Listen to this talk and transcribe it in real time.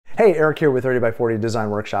Hey, Eric here with 30 by 40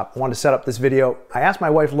 Design Workshop. I wanted to set up this video. I asked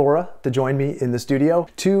my wife Laura to join me in the studio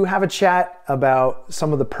to have a chat about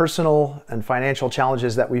some of the personal and financial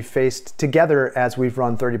challenges that we've faced together as we've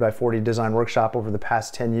run 30 by 40 Design Workshop over the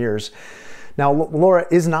past 10 years. Now, Laura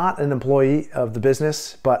is not an employee of the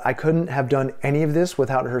business, but I couldn't have done any of this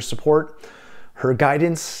without her support, her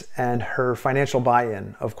guidance, and her financial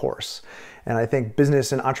buy-in, of course. And I think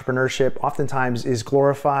business and entrepreneurship oftentimes is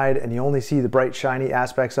glorified and you only see the bright, shiny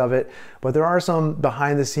aspects of it, but there are some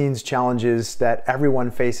behind the scenes challenges that everyone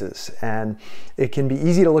faces. And it can be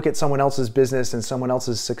easy to look at someone else's business and someone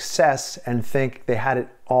else's success and think they had it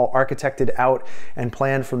all architected out and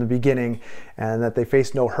planned from the beginning and that they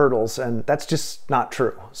faced no hurdles, and that's just not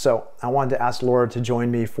true. So I wanted to ask Laura to join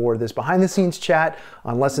me for this behind the scenes chat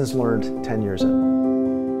on lessons learned 10 years in.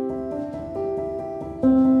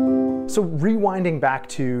 So rewinding back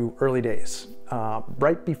to early days,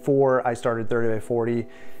 right before I started 30 by 40,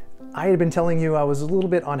 I had been telling you I was a little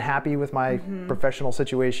bit unhappy with my professional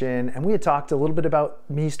situation, and we had talked a little bit about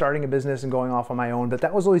me starting a business and going off on my own, but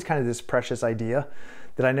that was always kind of this precious idea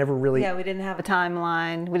that I never really... Yeah, we didn't have a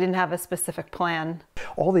timeline. We didn't have a specific plan.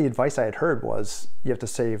 All the advice I had heard was you have to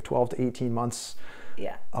save 12 to 18 months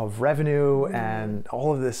of revenue and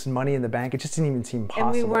all of this money in the bank. It just didn't even seem possible.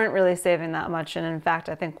 And we weren't really saving that much. And in fact,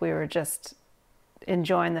 I think we were just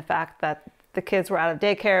enjoying the fact that the kids were out of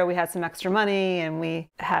daycare. We had some extra money and we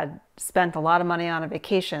had spent a lot of money on a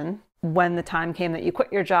vacation. When the time came that you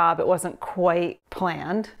quit your job, it wasn't quite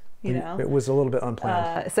planned. You know? It was a little bit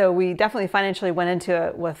unplanned. So we definitely financially went into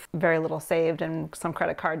it with very little saved and some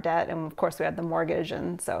credit card debt. And of course we had the mortgage.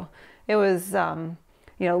 And so it was,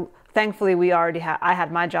 you know, thankfully we already had, I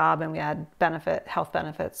had my job and we had health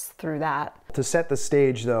benefits through that. To set the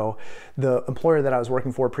stage though, the employer that I was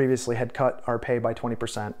working for previously had cut our pay by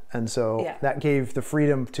 20%. And so that gave the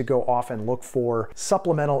freedom to go off and look for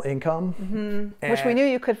supplemental income. Which we knew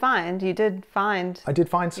you could find. You did find. I did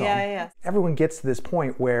find some. Yeah. Everyone gets to this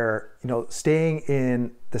point where, you know, staying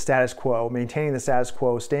in the status quo, maintaining the status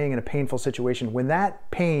quo, staying in a painful situation, when that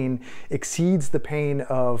pain exceeds the pain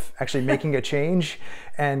of actually making a change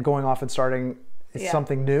and going off and starting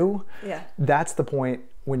something new, that's the point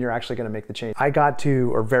when you're actually going to make the change. I got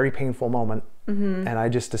to a very painful moment and I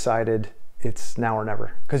just decided it's now or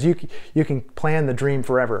never. Because you can plan the dream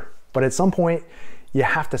forever, but at some point you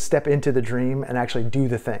have to step into the dream and actually do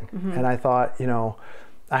the thing. And I thought, you know,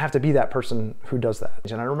 I have to be that person who does that.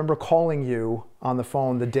 And I remember calling you on the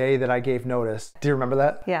phone the day that I gave notice. Do you remember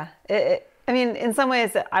that? Yeah. I mean, in some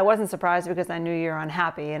ways I wasn't surprised because I knew you were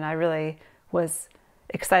unhappy, and I really was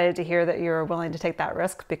excited to hear that you were willing to take that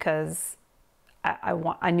risk because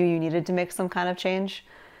I knew you needed to make some kind of change.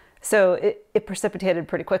 So it precipitated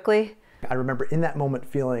pretty quickly. I remember in that moment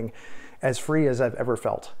feeling as free as I've ever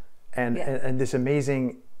felt and this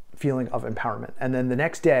amazing feeling of empowerment. And then the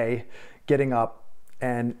next day, getting up,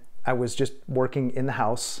 and I was just working in the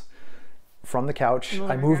house from the couch.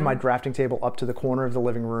 I moved my drafting table up to the corner of the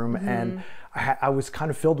living room and I was kind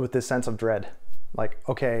of filled with this sense of dread. Like,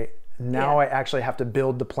 okay, now I actually have to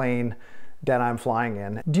build the plane that I'm flying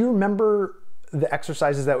in. Do you remember the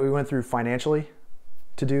exercises that we went through financially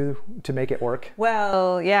to make it work?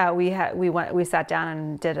 Well, yeah, we sat down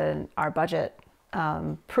and did our budget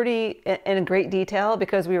pretty in great detail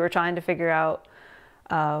because we were trying to figure out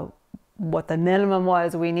what the minimum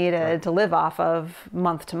was we needed to live off of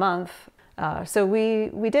month to month. So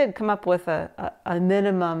we did come up with a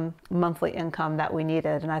minimum monthly income that we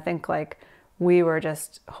needed, and I think like we were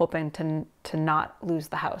just hoping to not lose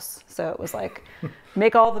the house. So it was like,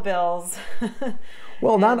 make all the bills.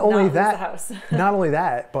 Well, not only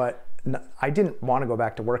that, but I didn't want to go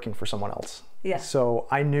back to working for someone else. Yeah. So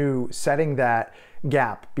I knew setting that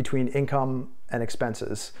gap between income and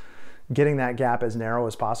expenses, getting that gap as narrow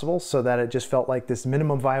as possible so that it just felt like this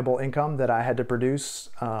minimum viable income that I had to produce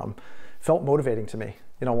felt motivating to me.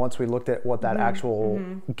 You know, once we looked at what that actual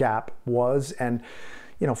gap was. And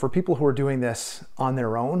you know, for people who are doing this on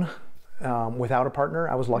their own, without a partner,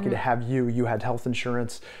 I was lucky to have you. You had health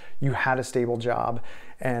insurance, you had a stable job.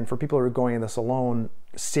 And for people who are going in this alone,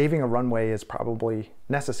 saving a runway is probably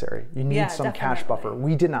necessary. You need some cash buffer.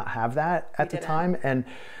 We did not have that at the time. And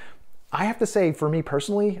I have to say, for me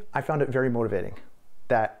personally, I found it very motivating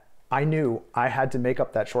that I knew I had to make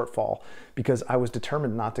up that shortfall because I was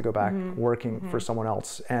determined not to go back working for someone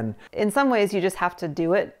else. And in some ways you just have to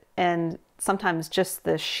do it. And sometimes just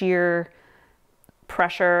the sheer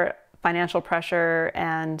pressure, financial pressure,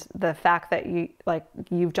 and the fact that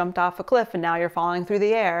you've jumped off a cliff and now you're falling through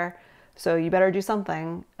the air, so you better do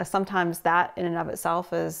something. Sometimes that in and of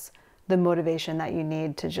itself is the motivation that you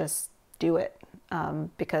need to just do it,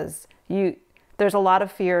 because there's a lot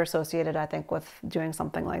of fear associated, I think, with doing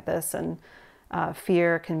something like this, and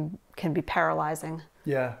fear can be paralyzing.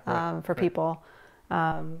 Yeah. Right, for people.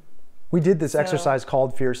 We did this exercise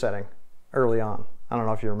called fear setting early on. I don't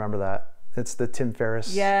know if you remember that. It's the Tim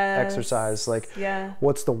Ferriss exercise. Like,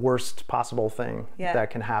 what's the worst possible thing that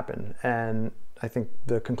can happen? And I think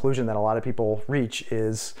the conclusion that a lot of people reach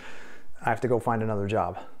is, I have to go find another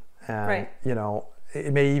job. And, you know,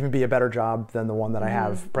 it may even be a better job than the one that I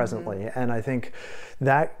have presently. And I think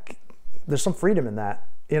that there's some freedom in that.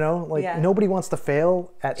 You know, like nobody wants to fail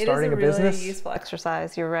at starting a business. It is a really useful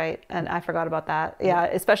exercise. You're right. And I forgot about that. Yeah,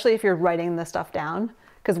 especially if you're writing the stuff down.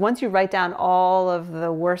 Because once you write down all of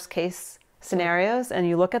the worst case scenarios and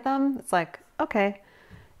you look at them, it's like, okay,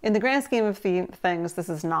 in the grand scheme of things, this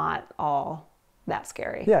is not all that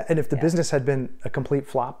scary. Yeah, and if the business had been a complete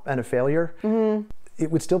flop and a failure, it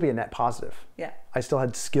would still be a net positive. Yeah. I still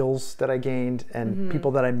had skills that I gained and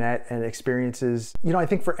people that I met and experiences. You know, I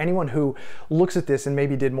think for anyone who looks at this and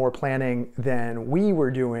maybe did more planning than we were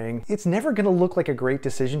doing, it's never going to look like a great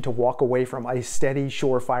decision to walk away from a steady,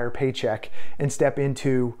 surefire paycheck and step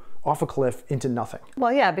off a cliff into nothing.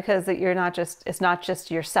 Well, yeah, because it's not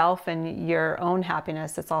just yourself and your own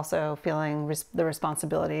happiness. It's also feeling the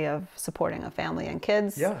responsibility of supporting a family and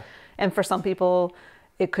kids. Yeah. And for some people,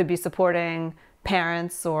 it could be supporting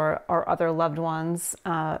parents or other loved ones.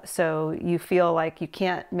 So you feel like you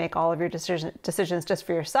can't make all of your decisions just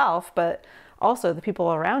for yourself, but also the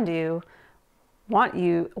people around you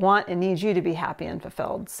want and need you to be happy and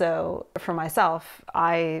fulfilled. So for myself,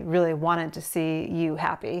 I really wanted to see you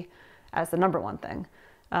happy as the number one thing.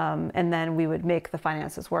 And then we would make the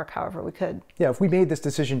finances work however we could. Yeah, if we made this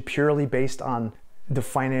decision purely based on the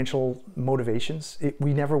financial motivations,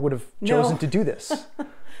 we never would have chosen to do this.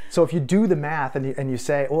 So if you do the math and you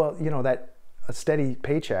say, well, you know, that a steady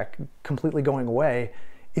paycheck completely going away,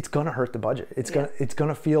 it's going to hurt the budget. It's going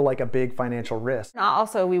to feel like a big financial risk.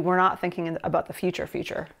 Also, we were not thinking about the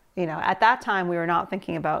future. You know, at that time, we were not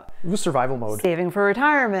thinking about it was survival mode, saving for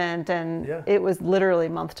retirement, and it was literally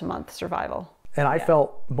month to month survival. And I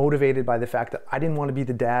felt motivated by the fact that I didn't want to be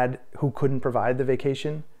the dad who couldn't provide the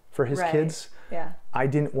vacation for his kids. Yeah. I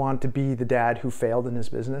didn't want to be the dad who failed in his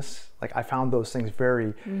business. Like, I found those things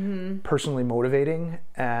very personally motivating.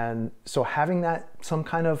 And so having that, some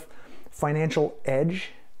kind of financial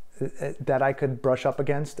edge that I could brush up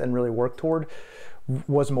against and really work toward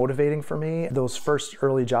was motivating for me. Those first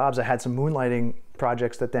early jobs, I had some moonlighting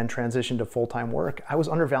projects that then transitioned to full-time work. I was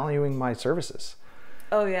undervaluing my services.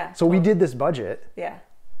 Oh yeah. So we did this budget. Yeah.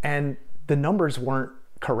 And the numbers weren't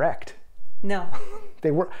correct. No.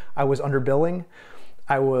 I was underbilling.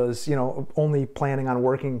 I was, you know, only planning on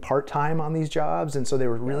working part-time on these jobs. And so they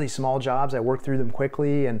were really small jobs. I worked through them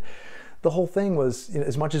quickly. And the whole thing was, you know,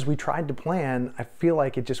 as much as we tried to plan, I feel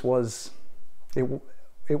like it just was,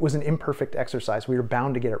 it was an imperfect exercise. We were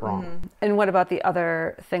bound to get it wrong. And what about the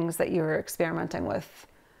other things that you were experimenting with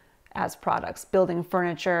as products, building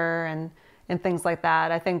furniture and things like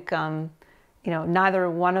that? I think, you know, neither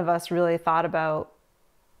one of us really thought about,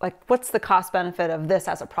 like, what's the cost benefit of this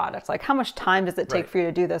as a product? Like, how much time does it take for you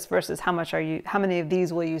to do this versus how many of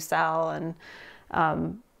these will you sell?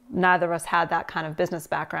 And neither of us had that kind of business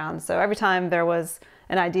background. So every time there was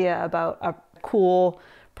an idea about a cool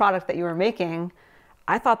product that you were making,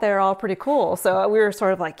 I thought they were all pretty cool. So we were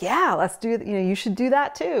sort of like, yeah, let's do, you know, you should do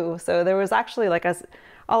that too. So there was actually like a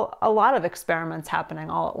lot of experiments happening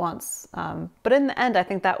all at once. But in the end, I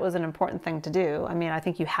think that was an important thing to do. I mean, I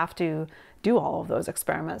think you have to do all of those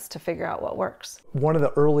experiments to figure out what works. One of the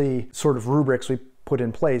early sort of rubrics we put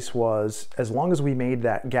in place was, as long as we made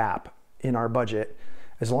that gap in our budget,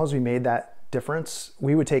 as long as we made that difference,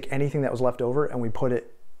 we would take anything that was left over and we put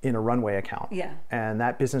it in a runway account. Yeah. And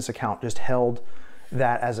that business account just held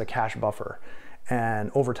that as a cash buffer. And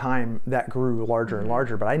over time, that grew larger and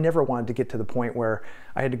larger. But I never wanted to get to the point where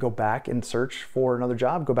I had to go back and search for another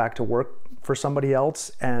job, go back to work for somebody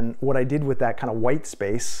else. And what I did with that kind of white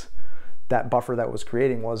space, that buffer that was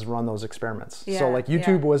creating, was run those experiments. So like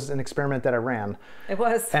YouTube was an experiment that I ran. It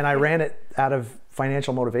was. And I ran it out of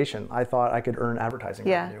financial motivation. I thought I could earn advertising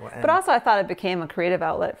revenue. But also I thought it became a creative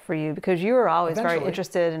outlet for you because you were always very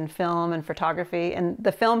interested in film and photography. And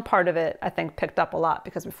the film part of it, I think, picked up a lot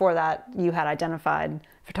because before that you had identified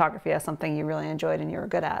photography as something you really enjoyed and you were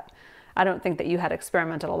good at. I don't think that you had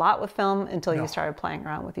experimented a lot with film until you started playing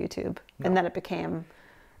around with YouTube. And then it became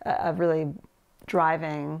a really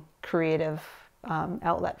driving creative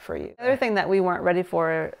outlet for you. The other thing that we weren't ready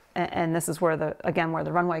for, and this is where the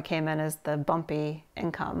runway came in, is the bumpy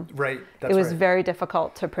income. Right. It was very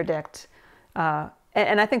difficult to predict. And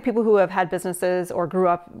I think people who have had businesses or grew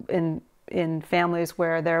up in families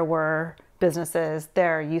where there were businesses,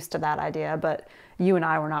 they're used to that idea, but you and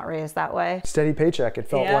I were not raised that way. Steady paycheck, it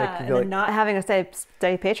felt like. And then not having a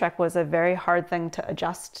steady paycheck was a very hard thing to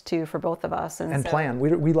adjust to for both of us. And so, plan.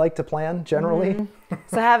 We like to plan generally. Mm-hmm.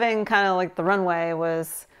 So having kind of like the runway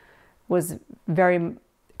was very,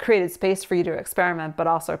 created space for you to experiment, but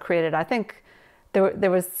also created, I think,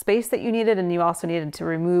 there was space that you needed, and you also needed to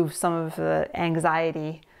remove some of the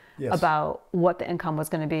anxiety about what the income was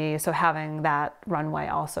going to be. So having that runway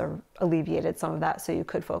also alleviated some of that, so you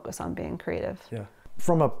could focus on being creative. Yeah.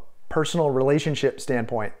 From a personal relationship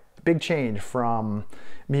standpoint, big change from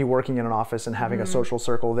me working in an office and having a social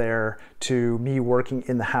circle there to me working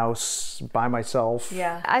in the house by myself.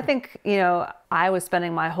 Yeah. I think, I was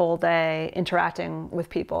spending my whole day interacting with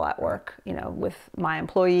people at work, with my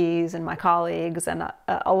employees and my colleagues, and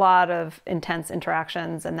a lot of intense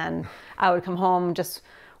interactions. And then I would come home just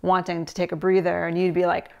wanting to take a breather, and you'd be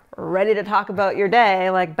like ready to talk about your day,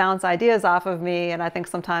 like bounce ideas off of me. And I think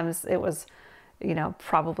sometimes it was,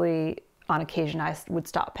 probably on occasion I would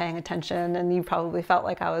stop paying attention, and you probably felt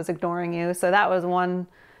like I was ignoring you. So that was one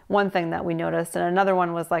thing that we noticed. And another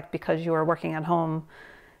one was like, because you were working at home,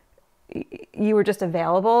 you were just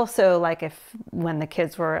available. So like when the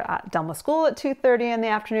kids were done with school at 2:30 in the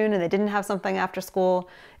afternoon and they didn't have something after school,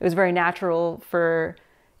 it was very natural for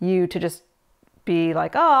you to just be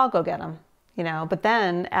like, oh, I'll go get them, But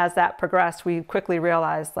then as that progressed, we quickly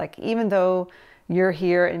realized, like, even though you're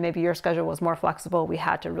here and maybe your schedule was more flexible, we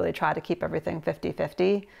had to really try to keep everything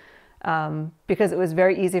 50-50, because it was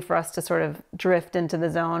very easy for us to sort of drift into the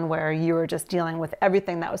zone where you were just dealing with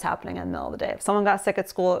everything that was happening in the middle of the day. If someone got sick at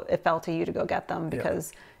school, it fell to you to go get them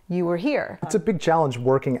because you were here. It's a big challenge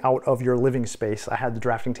working out of your living space. I had the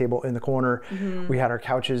drafting table in the corner. We had our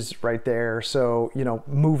couches right there. So,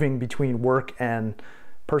 moving between work and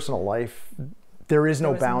personal life, there is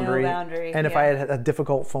no boundary. And if I had a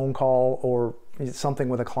difficult phone call or something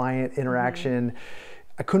with a client interaction,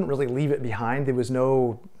 I couldn't really leave it behind. There was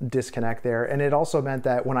no disconnect there. And it also meant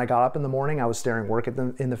that when I got up in the morning, I was staring work at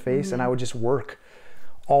them in the face, and I would just work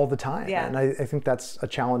all the time. And I think that's a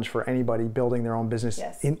challenge for anybody building their own business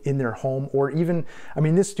in their home, or even,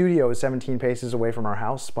 this studio is 17 paces away from our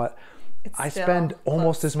house, but I spend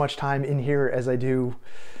almost as much time in here as I do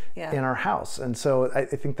in our house. And so I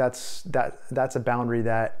think that's a boundary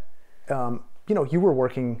that, you were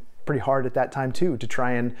working pretty hard at that time too, to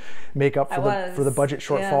try and make up for the budget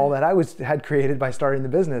shortfall that I had created by starting the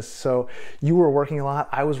business. So you were working a lot,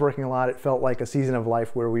 I was working a lot. It felt like a season of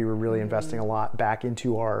life where we were really investing a lot back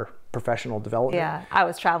into our professional development. Yeah, I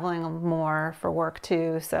was traveling more for work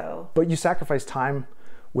too, so. But you sacrifice time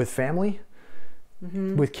with family,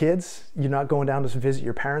 with kids. You're not going down to visit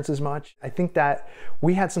your parents as much. I think that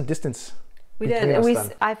we had some distance. We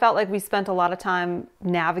did. I felt like we spent a lot of time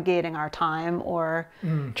navigating our time, or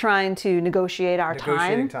trying to negotiate our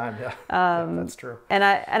time. That's true. And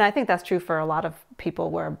I think that's true for a lot of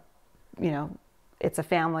people where, it's a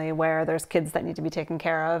family where there's kids that need to be taken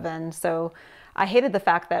care of. And so I hated the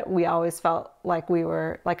fact that we always felt like we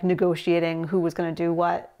were like negotiating who was going to do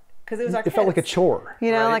what. Because it was our kids. It felt like a chore.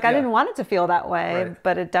 I didn't want it to feel that way,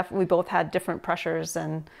 but it definitely, we both had different pressures,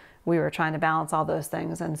 and we were trying to balance all those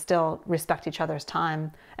things and still respect each other's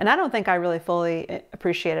time. And I don't think I really fully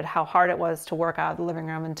appreciated how hard it was to work out of the living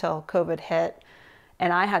room until COVID hit,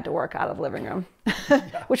 and I had to work out of the living room,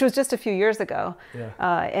 which was just a few years ago.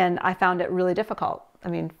 And I found it really difficult.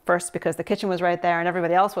 First because the kitchen was right there and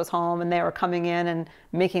everybody else was home, and they were coming in and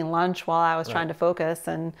making lunch while I was trying to focus.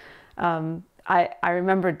 And I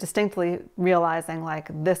remember distinctly realizing, like,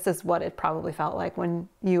 this is what it probably felt like when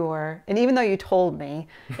you were, and even though you told me,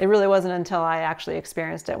 it really wasn't until I actually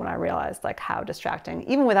experienced it when I realized, like, how distracting,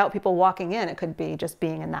 even without people walking in, it could be just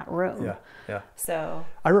being in that room. So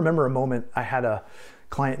I remember a moment, I had a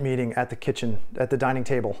client meeting at the kitchen, at the dining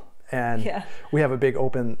table, and we have a big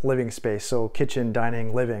open living space, so kitchen,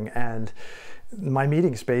 dining, living, and my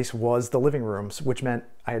meeting space was the living rooms, which meant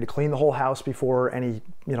I had to clean the whole house before any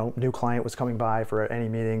new client was coming by for any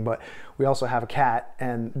meeting. But we also have a cat,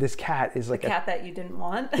 and this cat is like a cat that you didn't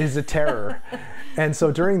want. Is a terror. And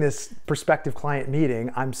so during this prospective client meeting,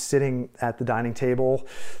 I'm sitting at the dining table.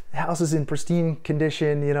 The house is in pristine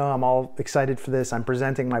condition. I'm all excited for this. I'm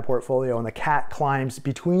presenting my portfolio, and the cat climbs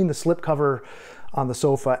between the slipcover on the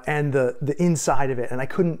sofa and the inside of it, and I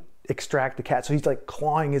couldn't extract the cat. So he's like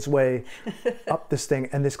clawing his way up this thing,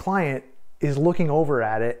 and this client is looking over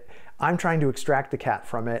at it. I'm trying to extract the cat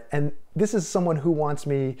from it, and this is someone who wants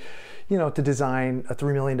me, to design a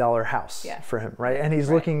 $3 million house for him, right? And he's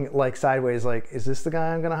looking like sideways, like, is this the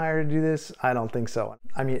guy I'm gonna hire to do this? I don't think so.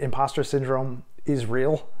 Imposter syndrome is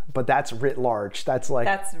real, but that's writ large. That's like,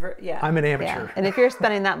 yeah. I'm an amateur. Yeah. And if you're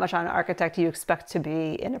spending that much on an architect, you expect to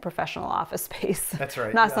be in a professional office space. That's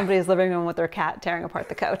right. Not somebody's living room with their cat tearing apart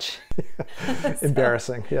the couch.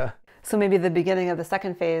 Embarrassing, yeah. So maybe the beginning of the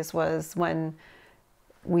second phase was when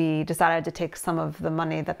we decided to take some of the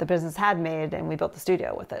money that the business had made and we built the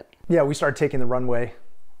studio with it. Yeah, we started taking the runway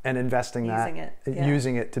and investing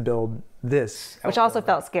using it to build this. Which also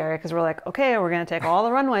felt scary because we're like, okay, we're going to take all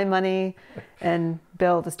the runway money and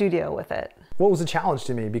build a studio with it. Well, it was a challenge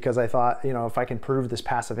to me because I thought, if I can prove this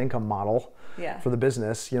passive income model for the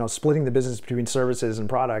business, splitting the business between services and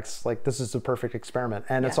products, like this is the perfect experiment.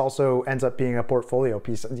 And it's also ends up being a portfolio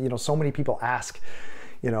piece. So many people ask,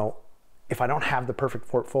 if I don't have the perfect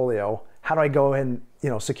portfolio, how do I go and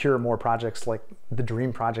secure more projects, like the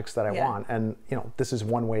dream projects that I want? And this is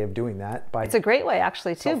one way of doing that. It's a great way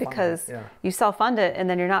actually too, because you self-fund it and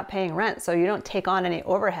then you're not paying rent, so you don't take on any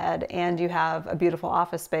overhead, and you have a beautiful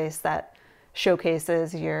office space that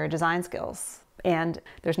showcases your design skills. And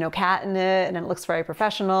there's no cat in it, and it looks very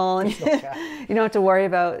professional, and you don't have to worry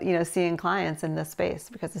about seeing clients in this space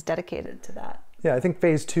because it's dedicated to that. Yeah, I think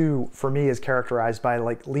phase 2 for me is characterized by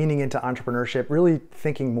like leaning into entrepreneurship, really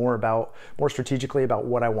thinking more strategically about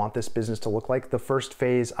what I want this business to look like. The first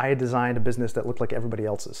phase, I had designed a business that looked like everybody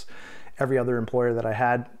else's. Every other employer that I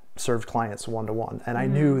had served clients one-to-one. And I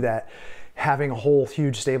knew that having a whole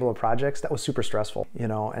huge stable of projects, that was super stressful,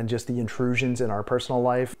 and just the intrusions in our personal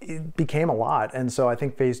life, it became a lot. And so I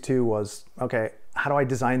think phase 2 was, okay, how do I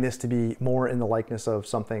design this to be more in the likeness of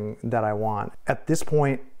something that I want? At this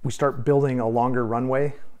point, we start building a longer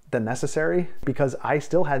runway than necessary, because I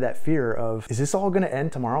still had that fear of, is this all going to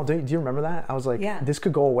end tomorrow? Do you remember that? I was like, this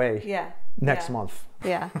could go away next month.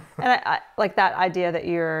 Yeah. And I like that idea that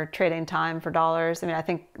you're trading time for dollars. I mean, I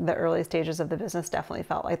think the early stages of the business definitely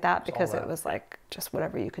felt like that, because it was like just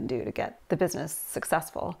whatever you can do to get the business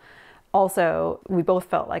successful. Also, we both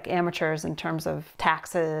felt like amateurs in terms of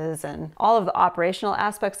taxes and all of the operational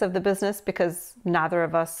aspects of the business, because neither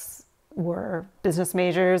of us were business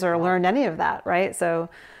majors or learned any of that, right? So,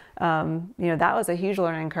 that was a huge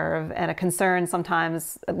learning curve and a concern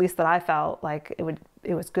sometimes, at least that I felt like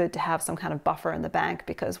it was good to have some kind of buffer in the bank,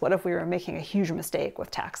 because what if we were making a huge mistake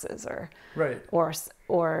with taxes or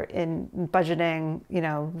in budgeting,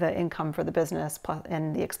 the income for the business plus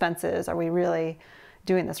and the expenses, are we really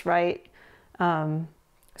doing this right? So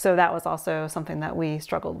that was also something that we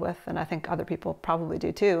struggled with, and I think other people probably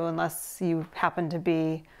do too, unless you happen to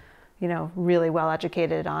be, really well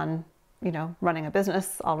educated on, running a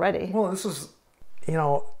business already. Well, this was,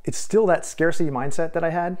 it's still that scarcity mindset that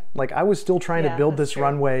I had. Like I was still trying to build this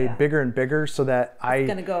runway bigger and bigger so that it's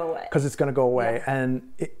going to go away. Because it's going to go away. Yeah. And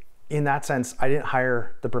in that sense, I didn't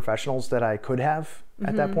hire the professionals that I could have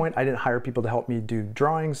at that point. I didn't hire people to help me do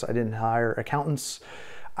drawings. I didn't hire accountants.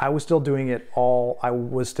 I was still doing it all. I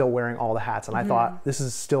was still wearing all the hats, and I thought this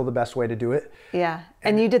is still the best way to do it. Yeah.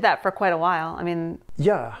 And you did that for quite a while. I mean,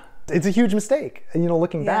 yeah. It's a huge mistake,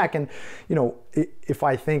 looking back, and, if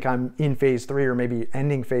I think I'm in phase 3 or maybe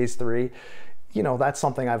ending phase 3, that's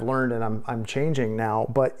something I've learned and I'm changing now.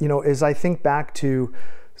 But, as I think back to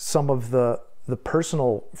some of the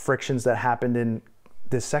personal frictions that happened in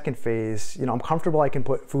this second phase, I'm comfortable I can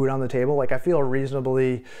put food on the table. Like I feel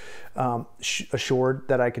reasonably assured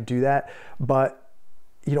that I could do that. But,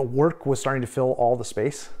 work was starting to fill all the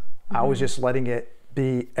space. I was just letting it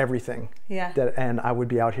be everything. And I would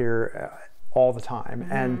be out here all the time.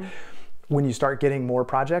 And when you start getting more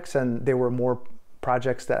projects, and there were more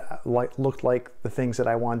projects that looked like the things that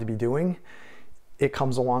I wanted to be doing, it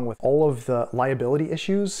comes along with all of the liability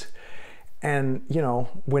issues. And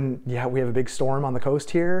when we have a big storm on the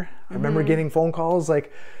coast here, I remember getting phone calls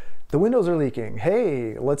like, the windows are leaking,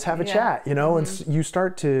 hey, let's have a chat, and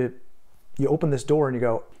you open this door and you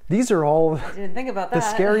go, these are all I didn't think about the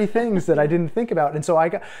scary things that I didn't think about. And so I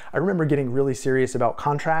remember getting really serious about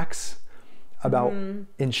contracts, about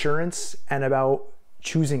insurance, and about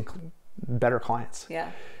choosing better clients.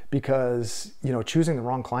 Yeah. Because, choosing the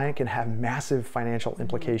wrong client can have massive financial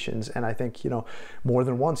implications. And I think, more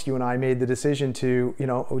than once, you and I made the decision to,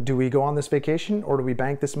 do we go on this vacation or do we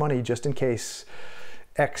bank this money just in case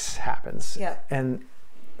X happens? Yeah. And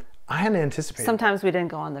I hadn't anticipated. Sometimes we didn't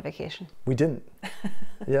go on the vacation. We didn't.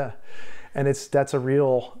 Yeah. And that's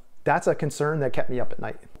a concern that kept me up at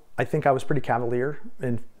night. I think I was pretty cavalier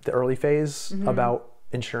in the early phase about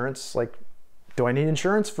insurance. Like, do I need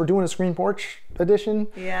insurance for doing a screen porch addition?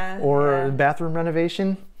 Or a bathroom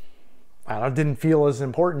renovation? I didn't feel as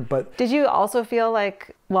important, but. Did you also feel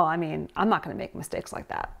like, well, I mean, I'm not going to make mistakes like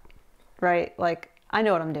that, right? Like, I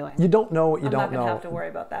know what I'm doing. You don't know what you don't know. I'm not going to have to worry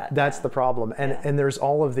about that. That's the problem. And there's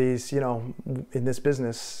all of these, in this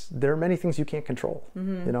business, there are many things you can't control.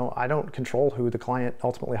 I don't control who the client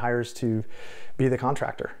ultimately hires to be the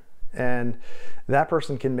contractor. And that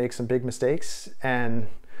person can make some big mistakes and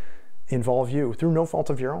involve you through no fault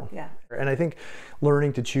of your own. Yeah. And I think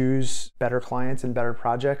learning to choose better clients and better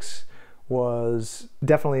projects was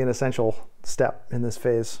definitely an essential step in this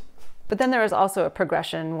phase. But then there was also a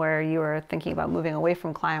progression where you were thinking about moving away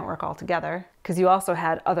from client work altogether, because you also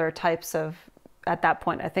had other types of, at that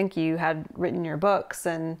point, I think you had written your books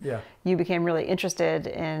and you became really interested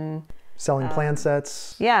in selling plan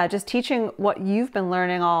sets. Yeah, just teaching what you've been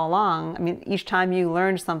learning all along. I mean, each time you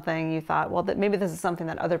learned something, you thought, well, maybe this is something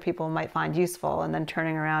that other people might find useful, and then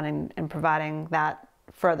turning around and providing that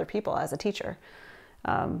for other people as a teacher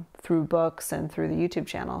through books and through the YouTube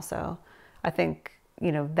channel. So I think,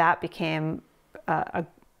 that became an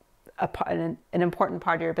important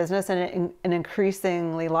part of your business, and an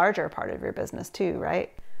increasingly larger part of your business too,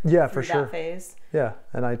 right? Yeah, for sure. That phase. Yeah,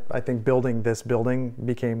 and I think building this building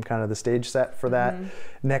became kind of the stage set for that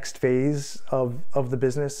next phase of the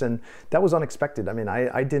business, and that was unexpected. I mean,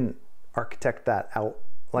 I didn't architect that out.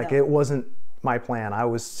 Like, it wasn't my plan. I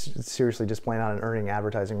was seriously just planning on earning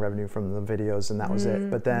advertising revenue from the videos, and that was it.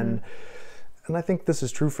 But then, and I think this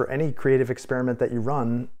is true for any creative experiment that you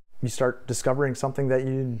run, you start discovering something that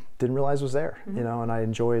you didn't realize was there, and I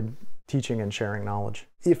enjoyed teaching and sharing knowledge.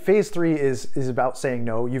 If phase 3 is about saying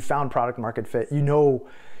no, you found product market fit,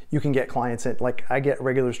 you can get clients in. Like, I get a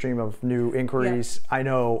regular stream of new inquiries. Yeah. I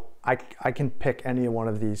know I can pick any one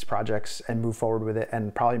of these projects and move forward with it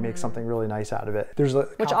and probably make something really nice out of it.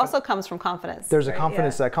 Which also comes from confidence. There's a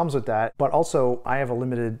confidence that comes with that, but also I have a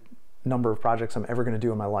limited number of projects I'm ever going to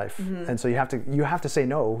do in my life. And so you have to say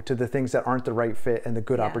no to the things that aren't the right fit and the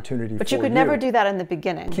good opportunity. But you could never do that in the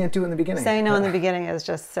beginning. You can't do it in the beginning. Saying no in the beginning is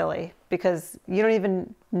just silly, because you don't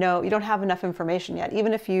even know, you don't have enough information yet.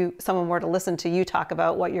 Even if someone were to listen to you talk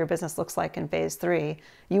about what your business looks like in phase 3,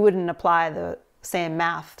 you wouldn't apply the same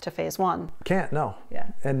math to phase 1. Can't, no. Yeah.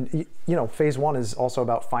 And phase 1 is also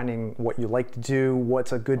about finding what you like to do,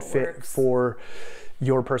 what's a good fit for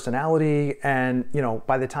your personality. And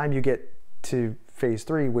by the time you get to phase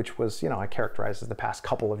 3, which was I characterized as the past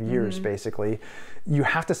couple of years, basically, you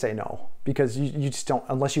have to say no, because you just don't,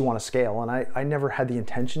 unless you want to scale. And I never had the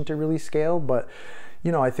intention to really scale, but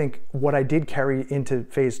I think what I did carry into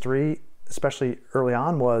phase 3, especially early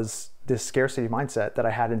on, was this scarcity mindset that I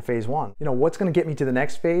had in phase 1. What's going to get me to the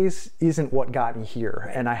next phase isn't what got me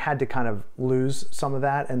here. And I had to kind of lose some of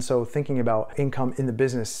that. And so thinking about income in the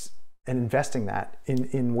business and investing that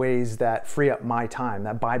in ways that free up my time,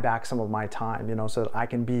 that buy back some of my time, so that I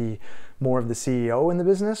can be more of the CEO in the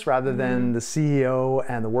business rather than the CEO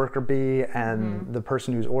and the worker bee and the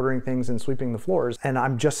person who's ordering things and sweeping the floors. And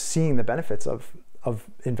I'm just seeing the benefits of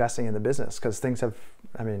investing in the business, because things have,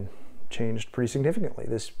 changed pretty significantly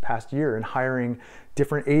this past year, and hiring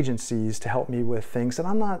different agencies to help me with things that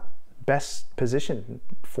I'm not best positioned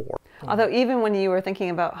for. Although even when you were thinking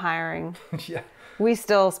about hiring, we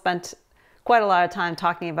still spent quite a lot of time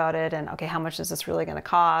talking about it, and okay, how much is this really going to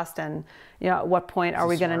cost, and at what point are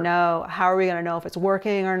we going to know, how are we going to know if it's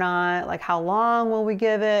working or not, like how long will we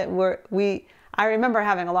give it? I remember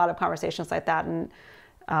having a lot of conversations like that, and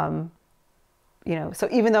so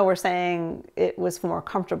even though we're saying it was more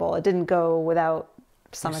comfortable, it didn't go without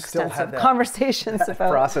some extensive conversations about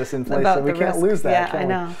process in place, so we can't lose that. Yeah, I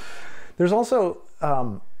know. There's also,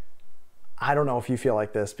 I don't know if you feel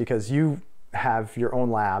like this, because you have your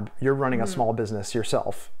own lab, you're running a small business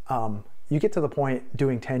yourself. You get to the point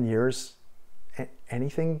doing 10 years,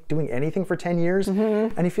 doing anything for 10 years,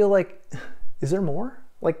 and you feel like, is there more?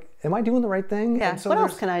 Like, am I doing the right thing? Yeah, and so what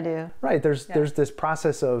else can I do? Right, there's this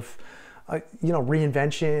process of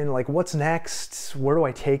reinvention. Like, what's next? Where do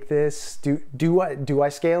I take this? Do I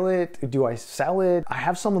scale it? Do I sell it? I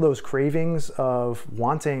have some of those cravings of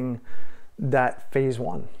wanting that phase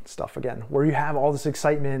 1 stuff again, where you have all this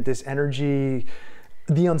excitement, this energy,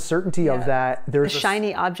 the uncertainty of that. There's the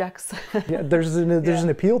shiny objects. There's an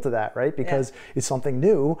appeal to that, right? Because it's something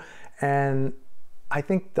new. And I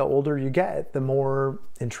think the older you get, the more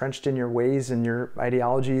entrenched in your ways and your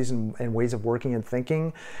ideologies and ways of working and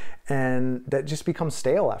thinking, and that just becomes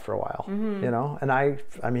stale after a while, And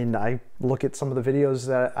I look at some of the videos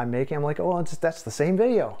that I'm making, I'm like, oh, that's the same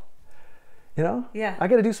video, I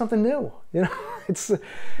got to do something new,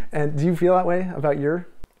 And do you feel that way about your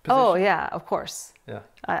position? Oh yeah, of course. Yeah,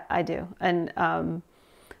 I do, and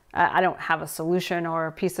I don't have a solution or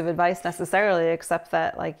a piece of advice necessarily, except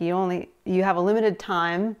that like you have a limited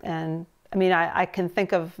time, and I can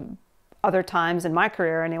think of other times in my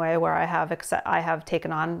career anyway, where I have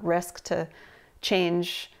taken on risk to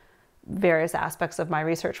change various aspects of my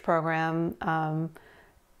research program,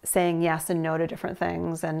 saying yes and no to different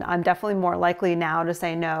things. And I'm definitely more likely now to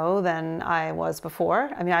say no than I was before.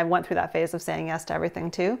 I mean, I went through that phase of saying yes to everything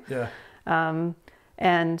too. Yeah.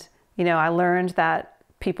 And, you know, I learned that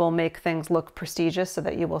people make things look prestigious so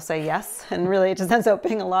that you will say yes. And really it just ends up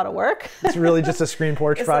being a lot of work. It's really just a screen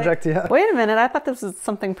porch project. Like, yeah. Wait a minute, I thought this was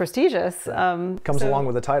something prestigious. Comes along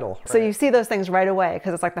with the title. Right? So you see those things right away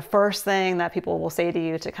because it's like the first thing that people will say to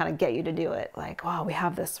you to kind of get you to do it. Like, wow, we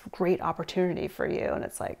have this great opportunity for you. And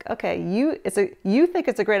it's like, okay, you think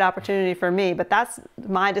it's a great opportunity for me, but that's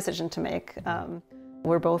my decision to make.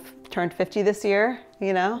 We're both turned 50 this year,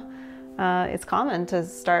 you know. It's common to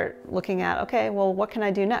start looking at, okay, well, what can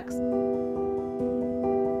I do next?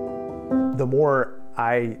 The more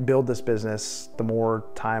I build this business, the more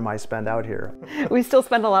time I spend out here. We still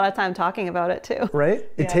spend a lot of time talking about it too. Right?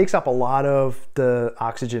 It takes up a lot of the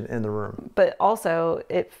oxygen in the room. But also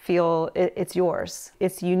it's yours.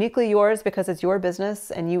 It's uniquely yours because it's your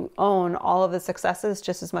business and you own all of the successes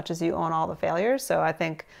just as much as you own all the failures. So I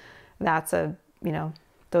think that's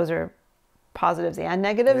those are positives and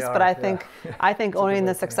negatives, but I think owning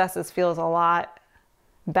the successes feels a lot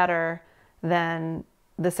better than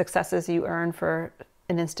the successes you earn for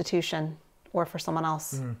an institution or for someone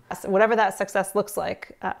else. Whatever that success looks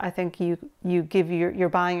like, I think you're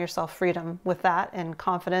buying yourself freedom with that and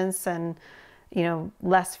confidence and, you know,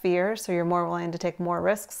 less fear, so you're more willing to take more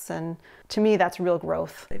risks. And to me, that's real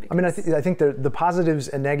growth. I mean, I think the positives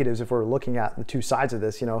and negatives, if we're looking at the two sides of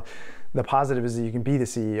this, you know, the positive is that you can be the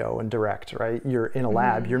CEO and direct, right? You're in a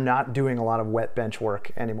lab, you're not doing a lot of wet bench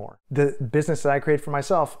work anymore. The business that I create for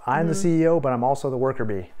myself, I'm the CEO, but I'm also the worker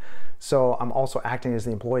bee. So I'm also acting as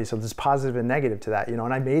the employee. So there's positive and negative to that, you know,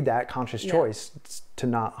 and I made that conscious choice to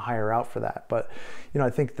not hire out for that. But, you know, I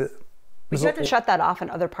think that you have to shut that off in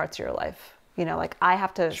other parts of your life. You know, like I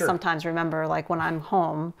have to sometimes remember, like when I'm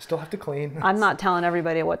home, still have to clean. I'm not telling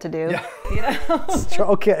everybody what to do. Yeah. You know?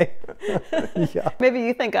 Okay. Yeah. Maybe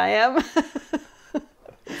you think I am,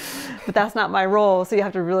 but that's not my role. So you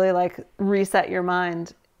have to really like reset your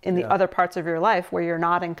mind in the other parts of your life where you're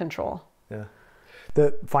not in control. Yeah.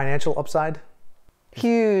 The financial upside.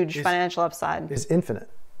 Huge financial upside. Is infinite.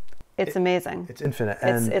 It's amazing. It's infinite.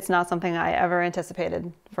 And it's not something I ever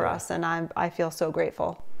anticipated for us. And I feel so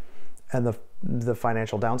grateful. And the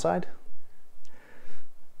financial downside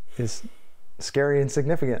is scary and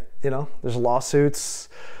significant. You know, there's lawsuits,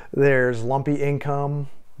 there's lumpy income,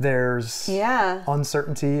 there's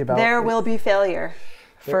uncertainty about. There will be failure,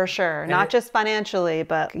 for sure. Not just financially,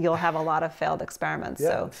 but you'll have a lot of failed experiments. Yeah,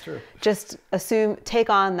 so that's true. Just take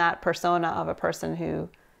on that persona of a person who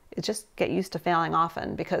just get used to failing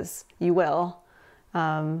often, because you will,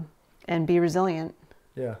 and be resilient.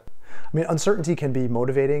 Yeah. I mean, uncertainty can be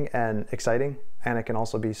motivating and exciting, and it can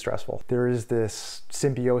also be stressful. There is this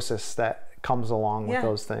symbiosis that comes along with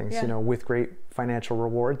those things. You know, with great financial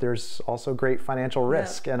reward, there's also great financial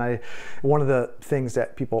risk. And one of the things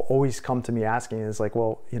that people always come to me asking is like,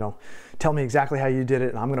 well, you know, tell me exactly how you did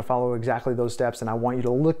it, and I'm going to follow exactly those steps, and I want you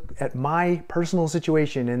to look at my personal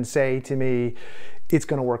situation and say to me, it's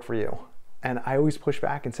going to work for you. And I always push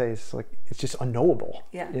back and say, it's just unknowable.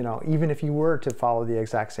 Yeah. You know, even if you were to follow the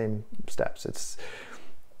exact same steps,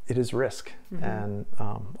 it is risk. And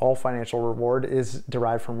all financial reward is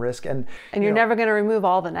derived from risk. And you're never going to remove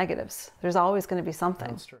all the negatives. There's always going to be something.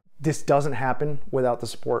 That's true. This doesn't happen without the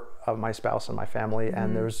support of my spouse and my family.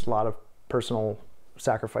 And there's a lot of personal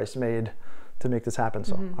sacrifice made to make this happen.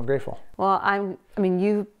 So I'm grateful. Well, I mean,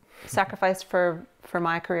 you sacrificed for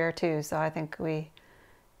my career too. So I think we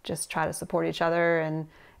just try to support each other, and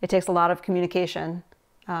it takes a lot of communication.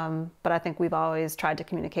 But I think we've always tried to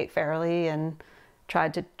communicate fairly and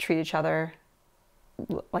tried to treat each other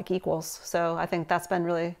like equals. So I think that's been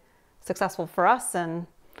really successful for us, and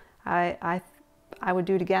I would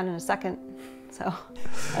do it again in a second. So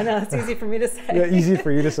I know it's easy for me to say. Yeah, easy for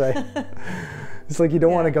you to say. It's like you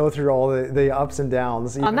don't want to go through all the ups and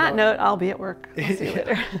downs. On that note, I'll be at work. I'll see you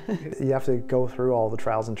later. You have to go through all the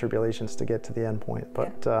trials and tribulations to get to the end point.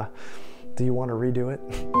 But do you want to redo it?